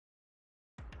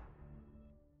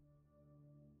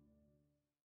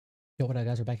Yo, what up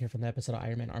guys, we're back here from the episode of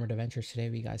Iron Man Armored Adventures.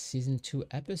 Today we got season 2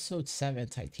 episode 7,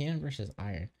 Titanium versus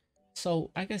Iron.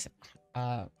 So I guess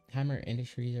Hammer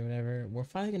Industries or whatever, we're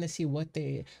finally gonna see what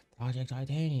the Project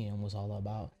Titanium was all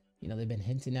about. You know, they've been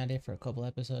hinting at it for a couple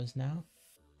episodes now.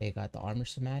 They got the armor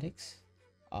schematics.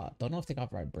 Don't know if they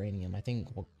got vibranium. I think,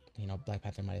 well, you know, Black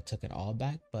Panther might have took it all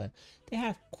back, but they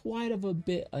have quite of a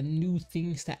bit of new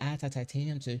things to add to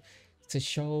Titanium to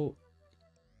show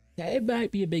that it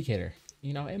might be a big hitter.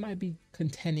 You know, it might be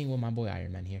contending with my boy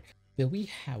Iron Man here. But we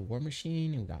have War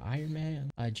Machine and we got Iron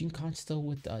Man. Gene Con's still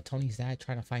with Tony's dad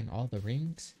trying to find all the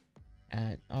rings.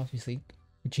 And obviously,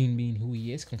 Gene, being who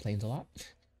he is, complains a lot.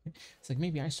 It's like,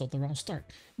 maybe I stole the wrong Stark.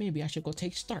 Maybe I should go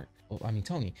take Stark. Oh, I mean,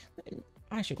 Tony.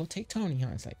 I should go take Tony, huh?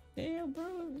 It's like, damn,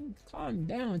 bro, calm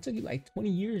down. It took you like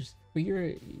 20 years for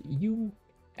you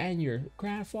and your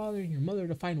grandfather and your mother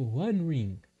to find one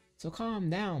ring. So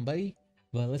calm down, buddy.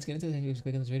 But let's get into this. Thank you for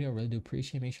clicking this video. I really do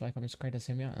appreciate it. Make sure you like, comment, subscribe, and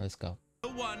send me out. Let's go. The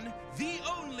one, the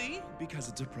only, because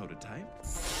it's a prototype.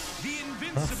 The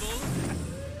invincible.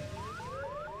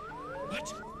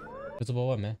 What? Invincible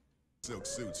what, man? Silk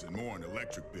suits and more on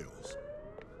electric bills.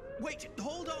 Wait,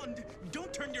 hold on.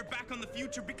 Don't turn your back on the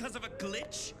future because of a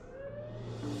glitch.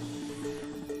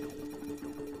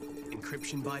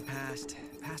 Encryption bypassed.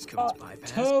 Passcodes bypassed.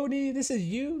 Tony, this is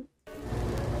you?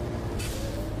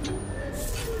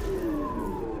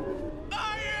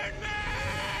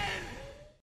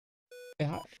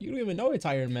 You don't even know it's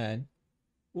Iron Man.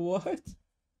 What?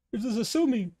 You're just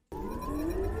assuming. And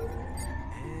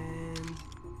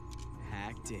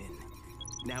hacked in.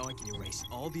 Now I can erase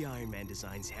all the Iron Man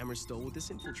designs Hammer stole with this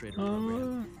infiltrator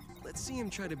program. Let's see him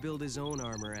try to build his own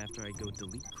armor after I go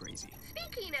delete crazy.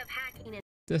 Speaking of hacking,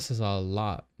 this is a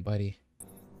lot, buddy.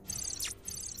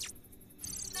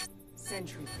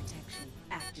 Sentry protection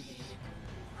activated.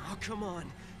 Oh, come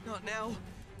on. Not now.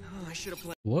 Oh, I should have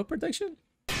planned. What protection?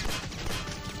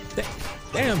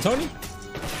 Damn, Tony.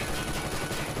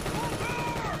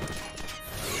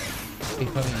 Hey,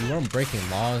 Tony, you weren't breaking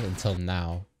laws until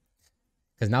now.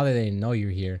 Because now that they know you're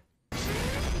here.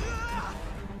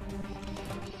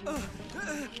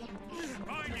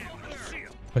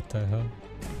 What the hell?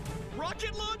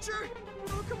 Rocket launcher?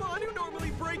 Oh, come on. Who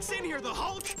normally breaks in here? The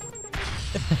Hulk?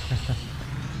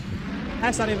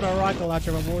 That's not even a rocket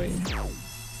launcher, my boy.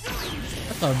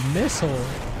 That's a missile.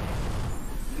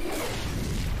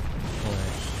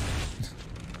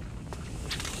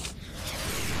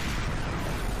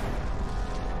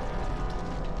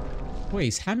 Wait,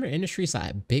 is Hammer Industries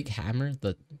that big hammer,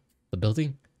 the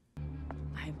building?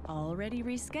 I've already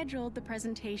rescheduled the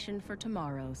presentation for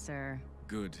tomorrow, sir.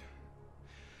 Good.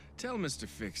 Tell Mr.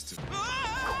 Fix to...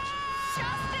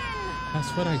 That's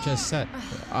what I just said.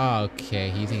 Okay,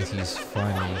 he thinks he's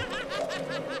funny.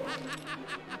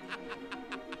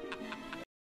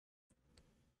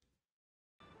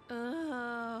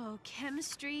 oh,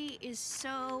 chemistry is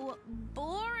so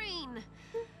boring.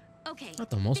 Okay, Not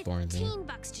the most boring thing.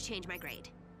 $15 to change my grade.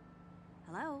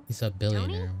 Hello? He's a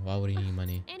billionaire. Tony? Why would he need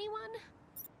money? Anyone?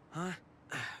 Huh?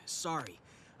 Sorry.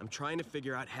 I'm trying to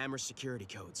figure out Hammer security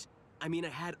codes. I mean, I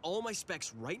had all my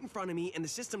specs right in front of me, and the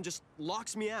system just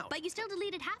locks me out. But you still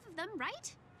deleted half of them,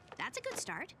 right? That's a good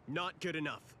start. Not good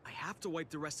enough. I have to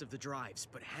wipe the rest of the drives,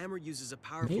 but Hammer uses a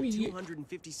powerful Maybe you...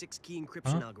 256 key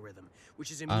encryption algorithm, which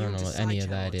is immune I don't know to what any of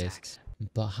side-channel that attacks. is.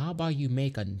 But how about you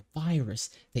make a virus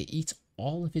that eats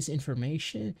all of his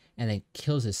information and then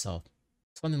kills itself?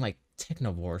 Something like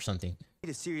Technovore or something.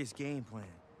 Need a serious game plan.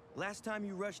 Last time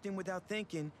you rushed in without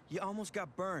thinking, you almost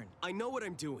got burned. I know what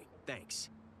I'm doing. Thanks.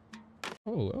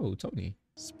 Oh, Tony.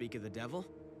 Speak of the devil,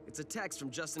 it's a text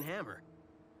from Justin Hammer.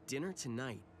 Dinner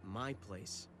tonight, my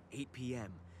place, 8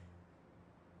 p.m.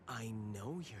 I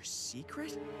know your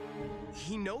secret?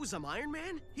 He knows I'm Iron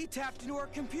Man? He tapped into our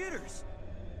computers.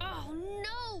 Oh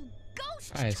no!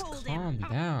 Ghost Guys, told calm him.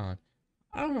 down.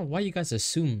 I don't know why you guys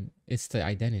assume it's the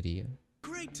identity.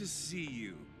 Great to see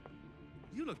you.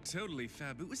 You look totally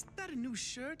fab. Was that a new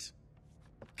shirt?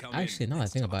 Come Actually, in, now that I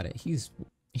let's think talk. about it,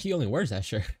 he only wears that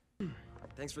shirt.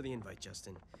 Thanks for the invite,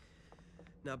 Justin.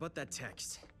 Now about that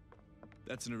text.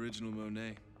 That's an original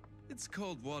Monet. It's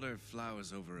called Water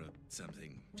Flowers Over a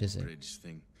something Just it. bridge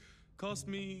thing. Cost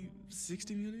me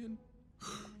 60 million.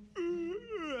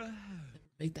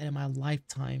 Make that in my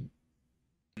lifetime.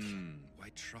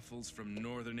 White truffles from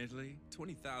northern Italy,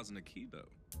 20,000 a kilo.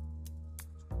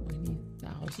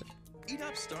 20,000. Eat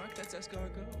up, Stark. That's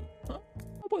escargot. Huh?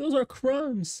 Oh boy, those are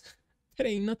crumbs. That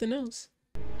ain't nothing else.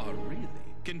 Oh, really?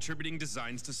 Contributing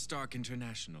designs to Stark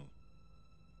International.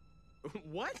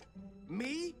 What?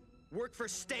 Me? Work for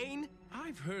Stain?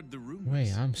 I've heard the rumors.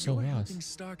 Wait, I'm so You're lost. helping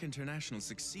Stark International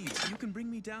succeed, so you can bring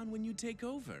me down when you take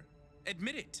over.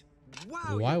 Admit it.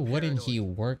 Wow. Why you're wouldn't he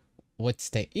paranoid. work with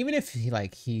Stain? Even if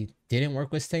he didn't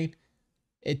work with Stain,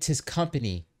 it's his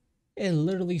company. It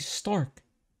literally Stark.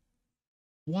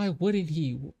 Why wouldn't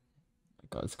he? Oh my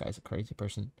God, this guy's a crazy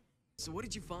person. So what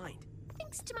did you find?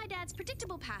 Thanks to my dad's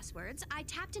predictable passwords, I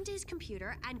tapped into his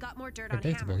computer and got more dirt on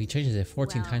Predictable. Hammer. He changes it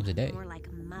 14 times a day. More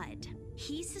like mud.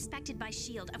 He's suspected by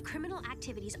S.H.I.E.L.D. of criminal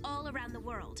activities all around the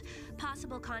world.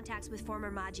 Possible contacts with former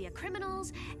Magia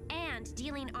criminals, and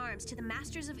dealing arms to the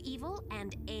Masters of Evil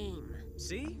and AIM.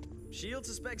 See? S.H.I.E.L.D.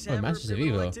 suspects Oh, Hammer of Masters of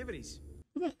criminal Evil. activities.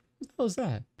 What the hell is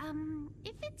that?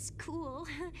 If it's cool,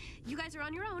 you guys are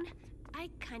on your own. I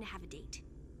kind of have a date.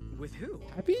 With who?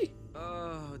 Happy?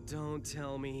 Oh, don't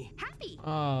tell me. Happy.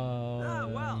 Oh,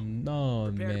 well, no,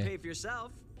 Prepare to man. pay for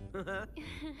yourself. Oh,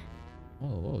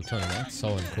 Tony, that's so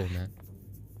uncool, man.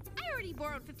 I already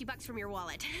borrowed $50 from your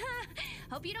wallet.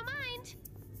 Hope you don't mind.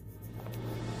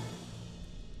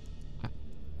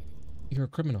 You're a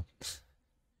criminal.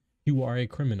 You are a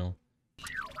criminal.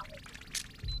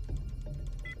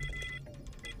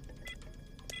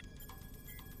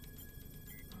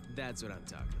 That's what I'm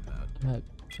talking about.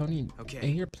 Tony, Okay.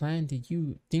 in your plan, did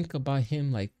you think about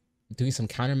him like doing some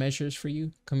countermeasures for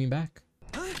you coming back?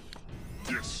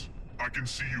 Yes, I can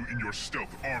see you in your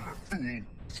stealth armor, fool. I'm the new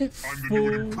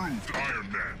Fool. and improved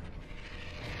Iron Man.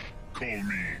 Call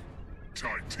me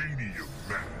Titanium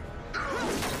Man.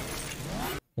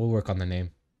 We'll work on the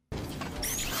name. I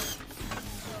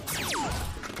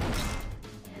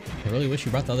really wish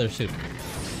you brought the other suit.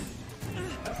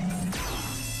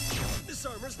 This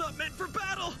armor's not meant for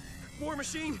battle! War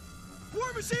Machine!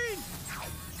 War Machine!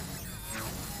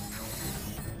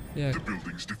 Yeah. The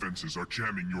building's defenses are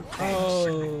jamming your comm Oh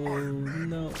signal, Iron Man.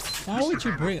 no! Why would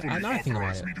you bring? I'm not thinking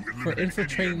about it. For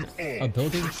infiltrating a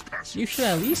building, you should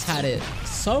at least had it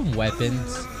some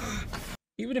weapons,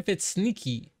 even if it's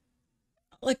sneaky.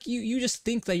 Like you just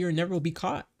think that you'll never will be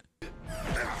caught.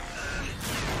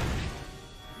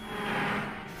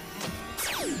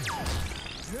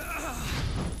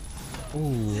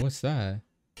 Ooh, what's that?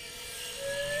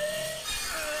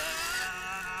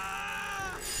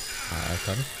 Alright,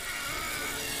 funny.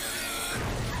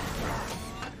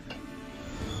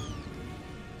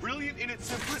 Brilliant in its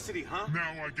simplicity, huh?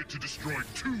 Now I get to destroy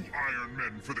 2 Iron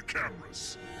Men for the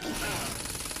cameras.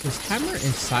 Is Hammer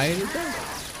inside it though?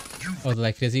 Oh,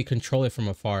 like does he control it from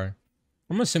afar?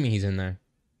 I'm assuming he's in there.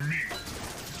 Me.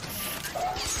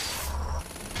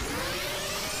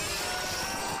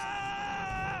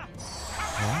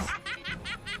 What?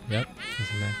 Yep,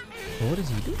 he's in there. But what is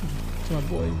he doing to my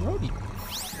boy Brody?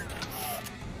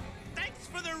 Thanks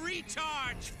for the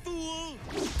recharge, fool!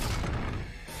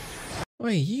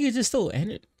 Wait, he could just still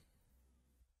end it?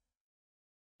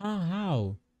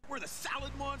 How? Where the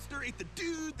salad monster ate the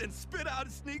dude, then spit out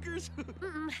his sneakers?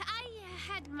 I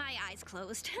had my eyes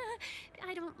closed.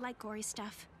 I don't like gory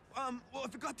stuff. Well,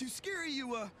 if it got too scary,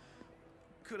 you,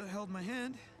 could have held my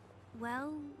hand.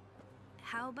 Well,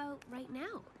 how about right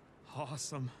now?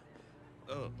 Awesome.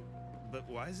 Oh, but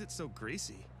why is it so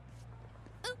greasy?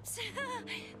 Oops.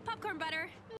 Popcorn butter.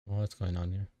 What's going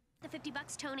on here? The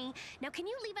 $50, Tony. Now, can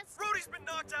you leave us? Brody's been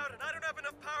knocked out and I don't have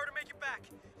enough power to make it back.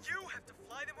 You have to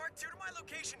fly the Mark II to my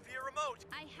location via remote.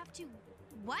 I have to.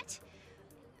 What?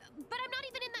 But I'm not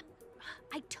even in the.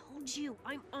 I told you,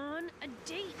 I'm on a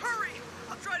date. Hurry!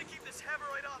 I'll try to keep this hammer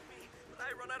right off me, but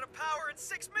I run out of power in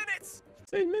 6 minutes.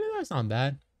 6 minutes? That's not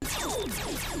bad.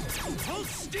 Hold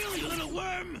still, you little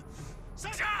worm!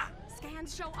 Sasha!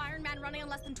 Scans show Iron Man running on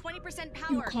less than 20%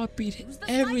 power. You copied Who's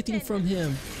the everything Titan? from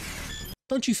him.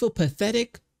 Don't you feel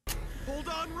pathetic? Hold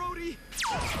on, Rhodey!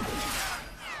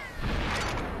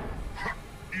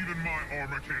 Even my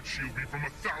armor can't shield me from a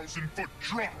 1,000-foot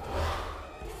drop.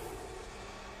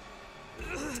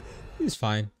 He's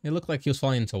fine. It looked like he was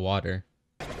falling into water.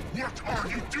 What are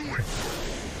you doing?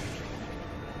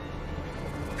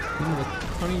 You know,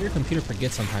 Tony, your computer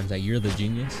forgets sometimes that you're the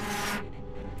genius.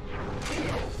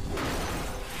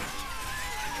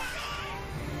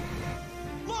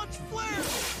 Launch flare!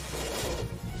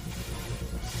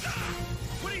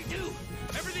 What do you do?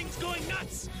 Everything's going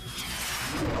nuts!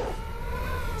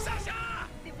 Sasha!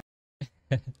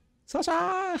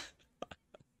 Sasha!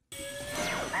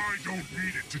 I don't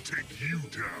need it to take you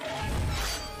down.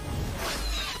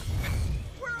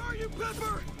 Where are you,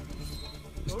 Pepper?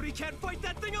 Rhodey can't fight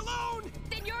that thing alone!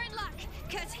 Then you're in luck,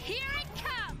 because here it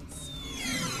comes.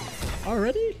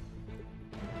 Already?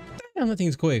 Damn, that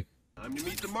thing's quick. Time to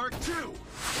meet the Mark II.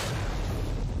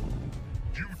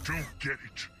 You don't get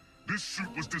it. This suit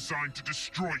was designed to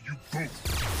destroy you both.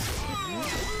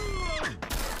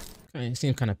 It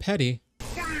seems kind of petty.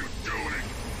 What are you doing?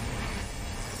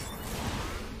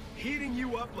 heating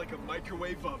you up like a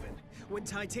microwave oven. When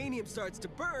titanium starts to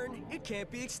burn, it can't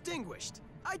be extinguished.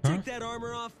 I take that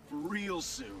armor off Real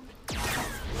soon.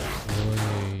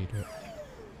 Wait.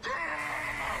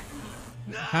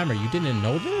 Hammer, you didn't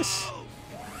know this?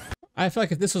 I feel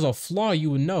like if this was a flaw, you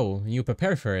would know and you would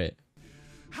prepare for it.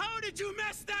 How did you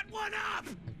mess that one up?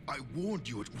 I warned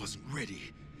you it wasn't ready.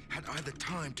 Had I the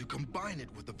time to combine it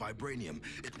with the vibranium,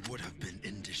 it would have been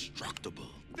indestructible.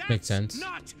 Makes sense.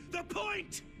 Not the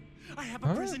point. I have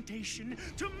a presentation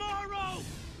tomorrow.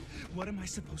 What am I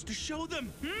supposed to show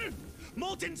them?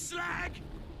 Molten slag.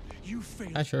 You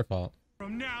failed. That's your fault.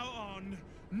 From now on,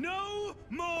 no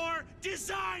more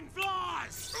design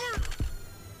flaws.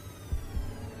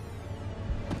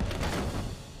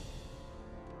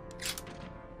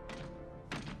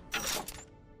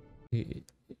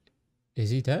 Is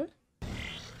he dead?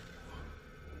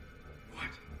 What?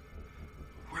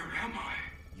 Where am I?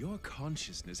 Your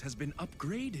consciousness has been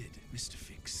upgraded, Mr.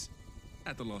 Fix,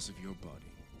 at the loss of your body.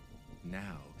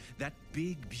 Now, that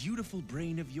big, beautiful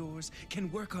brain of yours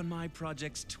can work on my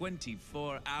projects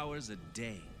 24 hours a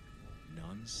day,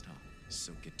 non-stop.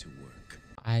 So get to work.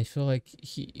 I feel like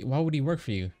why would he work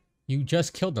for you? You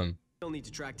just killed him. I'll need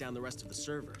to track down the rest of the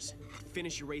servers.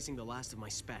 Finish erasing the last of my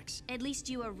specs. At least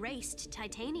you erased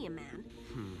Titanium Man.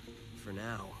 For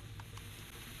now.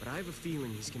 But I have a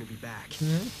feeling he's gonna be back.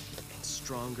 Mm-hmm. And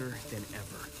stronger than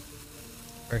ever.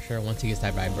 For sure, once he gets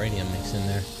that vibranium mix in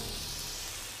there,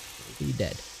 he'll be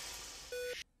dead.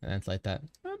 And it's like that.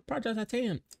 Project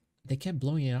Titanium. They kept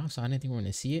blowing it off, so I didn't think we were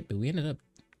going to see it, but we ended up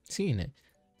seeing it.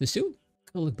 The suit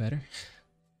could look better.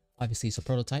 Obviously, it's a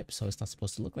prototype, so it's not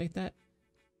supposed to look like that.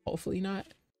 Hopefully not.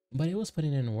 But it was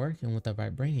putting in work, and with the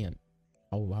vibranium,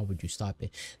 oh, why would you stop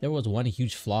it? There was one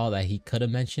huge flaw that he could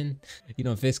have mentioned. You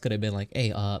know, Fist could have been like,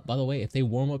 hey, by the way, if they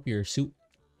warm up your suit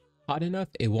hot enough,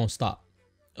 it won't stop.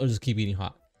 It'll just keep eating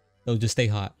hot. It'll just stay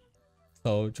hot.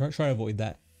 So try to avoid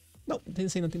that. Nope, didn't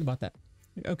say nothing about that.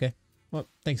 Okay, well,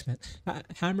 thanks, man.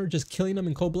 Hammer just killing him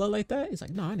in cold blood like that? He's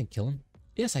like, no, I didn't kill him.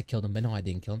 Yes, I killed him, but no, I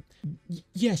didn't kill him.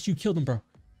 Yes, you killed him, bro.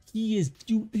 His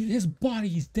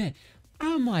body is dead.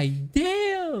 I'm like,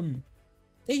 damn.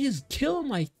 They just kill him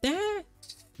like that?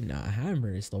 Nah,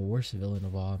 Hammer is the worst villain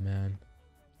of all, man.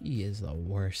 He is the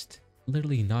worst.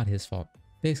 Literally not his fault.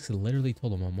 Basically, literally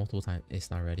told him multiple times, it's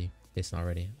not ready. It's not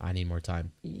ready. I need more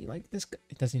time. Like, this guy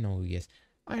doesn't know who he is.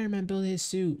 Iron Man built his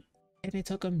suit, and it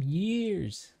took him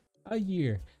years. A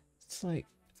year. It's like,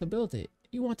 to build it.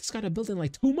 You want this guy to build it in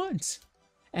like 2 months.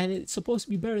 And it's supposed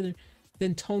to be better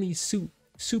than Tony's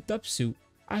souped up suit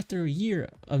after a year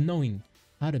of knowing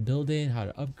how to build it, how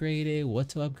to upgrade it, what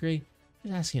to upgrade.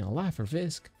 He's asking a lot for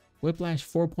Fisk. Whiplash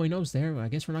 4.0's there. I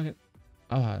guess we're not gonna...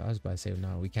 Oh, I was about to say,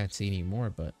 no, we can't see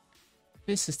anymore, but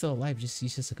Fisk is still alive. He's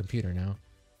just a computer now.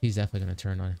 He's definitely gonna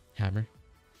turn on Hammer.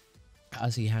 I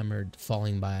see Hammer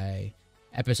falling by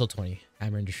episode 20.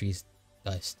 Hammer Industries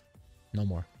dust. No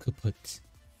more. Kaput.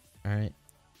 Alright.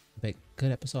 But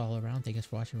good episode all around. Thank you guys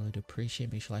for watching. Really do appreciate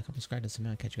it. Make sure to like, comment, subscribe. Doesn't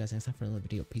matter. Catch you guys next time for another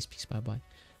video. Peace, bye, bye.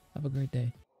 Have a great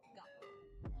day.